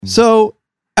So,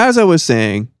 as I was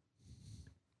saying,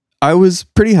 I was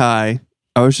pretty high.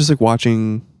 I was just like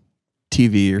watching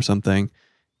TV or something.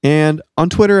 And on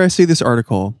Twitter, I see this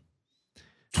article.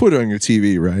 Twitter on your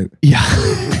TV, right? Yeah.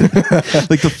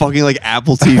 Like the fucking like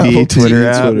Apple TV, Twitter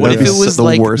app. What if it was the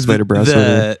like worst way to browse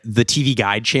Twitter? the TV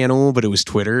Guide channel, but it was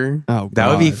Twitter? Oh, that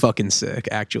would be God. fucking sick,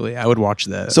 actually. I would watch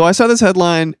that. So I saw this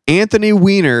headline, Anthony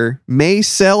Weiner may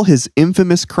sell his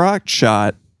infamous crotch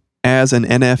shot as an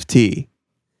NFT.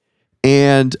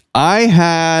 And I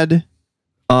had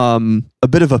a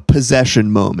bit of a possession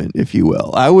moment, if you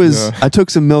will. I took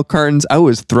some milk cartons, I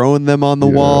was throwing them on the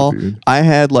wall. Dude. I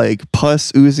had like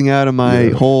pus oozing out of my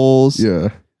holes. Yeah.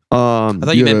 I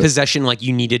thought you meant possession, like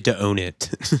you needed to own it.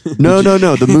 No,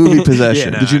 the movie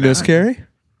Possession. Yeah, no. Did you miscarry?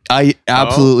 I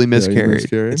absolutely Yeah, you miscarried.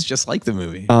 miscarried. It's just like the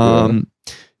movie.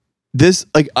 This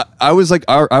like I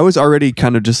was already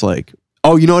kind of just like,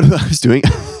 oh, you know what I was doing?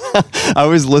 I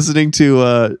was listening to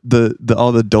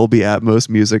all the Dolby Atmos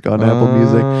music on Apple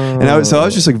Music, and I was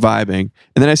just like vibing.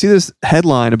 And then I see this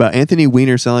headline about Anthony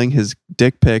Weiner selling his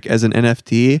dick pic as an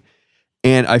NFT,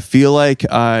 and I feel like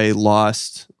I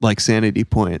lost like sanity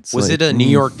points. Was like, it a New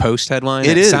York Post headline?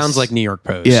 It It is. sounds like New York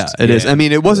Post. Yeah, it is. I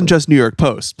mean, it wasn't just New York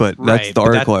Post, but that's Right, the but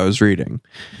article I was reading.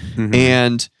 Mhm.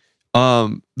 And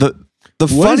the What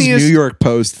is funniest New York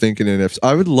Post thinking NFTs?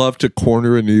 I would love to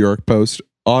corner a New York Post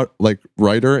like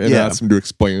writer and Yeah. ask them to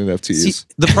explain NFTs See,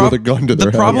 the with a gun to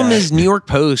their the problem head. is New York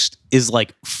Post is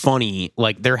like funny.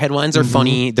 Like their headlines are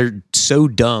funny. They're so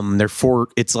dumb.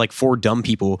 It's like for dumb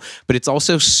people, but it's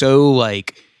also so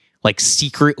like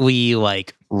secretly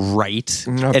like right.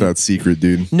 Not And- that secret,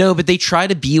 dude. No, but they try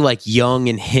to be like young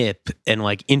and hip and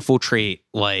like infiltrate,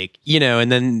 like, you know,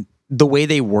 and then the way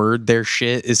they word their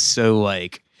shit is so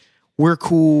like, we're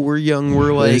cool, we're young, we're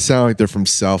They like, sound like they're from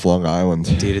South Long Island.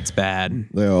 dude, it's bad.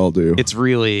 They all do. It's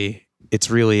really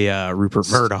Rupert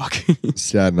Murdoch.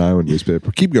 Staten Island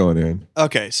newspaper. Keep going, Aaron.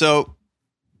 Okay, so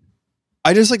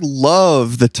I just like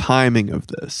love the timing of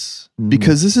this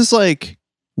because this is like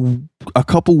a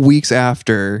couple weeks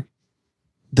after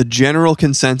the general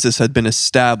consensus had been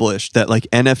established that like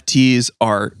NFTs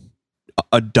are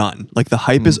done. Like the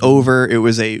hype is over. It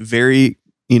was a very,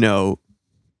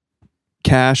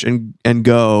 cash and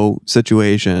go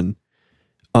situation.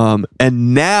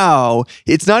 And now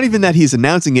it's not even that he's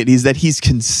announcing it, he's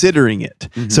considering it.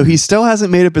 So he still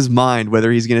hasn't made up his mind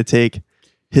whether he's going to take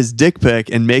his dick pic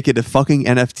and make it a fucking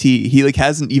NFT. He like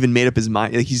hasn't even made up his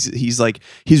mind. Like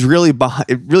he's really behind.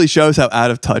 It really shows how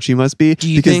out of touch he must be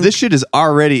because this shit is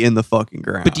already in the fucking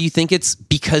ground. But do you think it's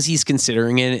because he's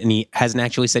considering it and he hasn't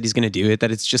actually said he's going to do it,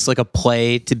 that it's just like a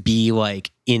play to be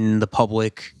like in the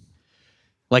public?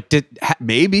 Like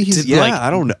maybe he's I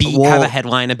don't know. Have a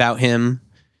headline about him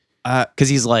because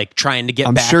he's like trying to get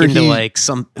I'm back sure into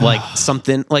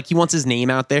something, like he wants his name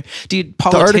out there, dude.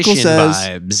 Politician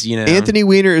vibes, you know. Anthony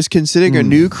Weiner is considering a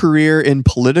new career in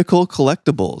political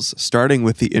collectibles, starting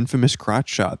with the infamous crotch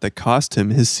shot that cost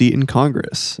him his seat in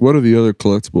Congress. What are the other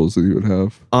collectibles that you would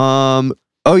have?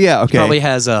 Oh yeah, okay. Probably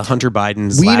has Hunter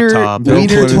Biden's Weiner laptop. Bill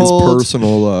Clinton's told-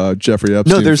 personal Jeffrey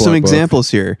Epstein. No, there's some flip book.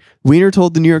 examples here. Weiner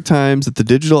told the New York Times that the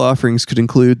digital offerings could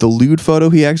include the lewd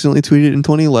photo he accidentally tweeted in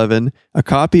 2011, a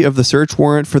copy of the search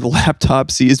warrant for the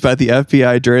laptop seized by the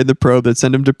FBI during the probe that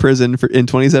sent him to prison in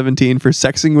 2017 for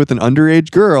sexing with an underage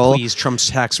girl, Please, Trump's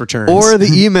tax returns. or the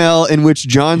email in which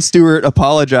Jon Stewart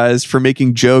apologized for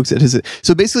making jokes at his.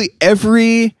 So basically,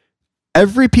 every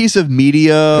piece of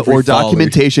media Every or folly.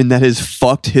 documentation that has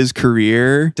fucked his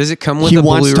career, does it come with he a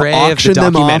wants to Blu-ray of the auction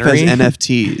them off as documentary?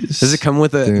 NFTs. Does it come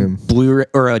with a Damn. Blu-ray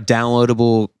or a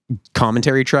downloadable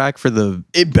commentary track for the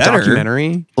It better.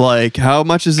 documentary? Like, how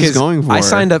much is this 'Cause going for? I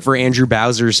signed up for Andrew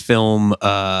Bowser's film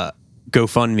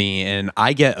GoFundMe, and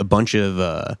I get a bunch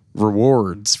of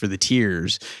rewards for the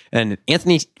tiers. And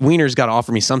Anthony Weiner's got to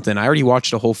offer me something. I already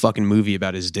watched a whole fucking movie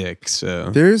about his dick. So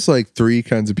There's like three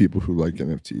kinds of people who like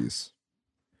NFTs,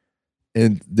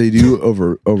 and they do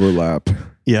overlap.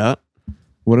 Yeah.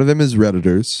 One of them is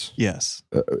Redditors. Yes.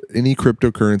 Any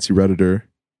cryptocurrency Redditor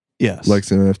Yes. likes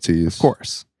NFTs. of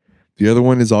course. The other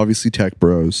one is obviously tech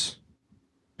bros,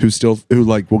 who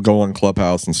will go on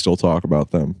Clubhouse and still talk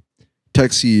about them.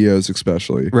 Tech CEOs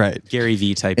especially. Right. Gary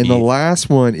V type. And the beat. last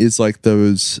one is like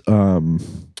those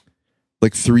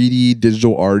like 3D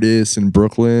digital artists in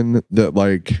Brooklyn that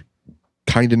like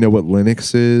kind of know what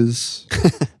Linux is.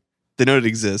 They know it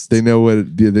exists. They know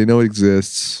it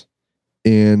exists,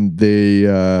 and they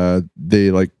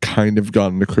like kind of got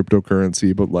into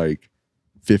cryptocurrency, but like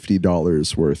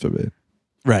 $50 worth of it.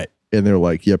 right. And they're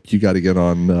like, "Yep, you got to get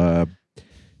on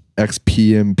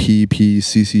XPMPP,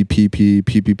 CCPP,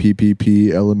 PPPPP,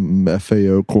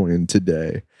 LMFAO coin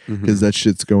today." because that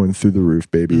shit's going through the roof,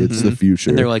 baby. It's the future.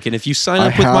 And they're like, and if you sign I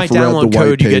up with my half read the download white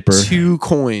code, you get paper. 2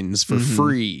 coins for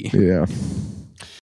free. Yeah.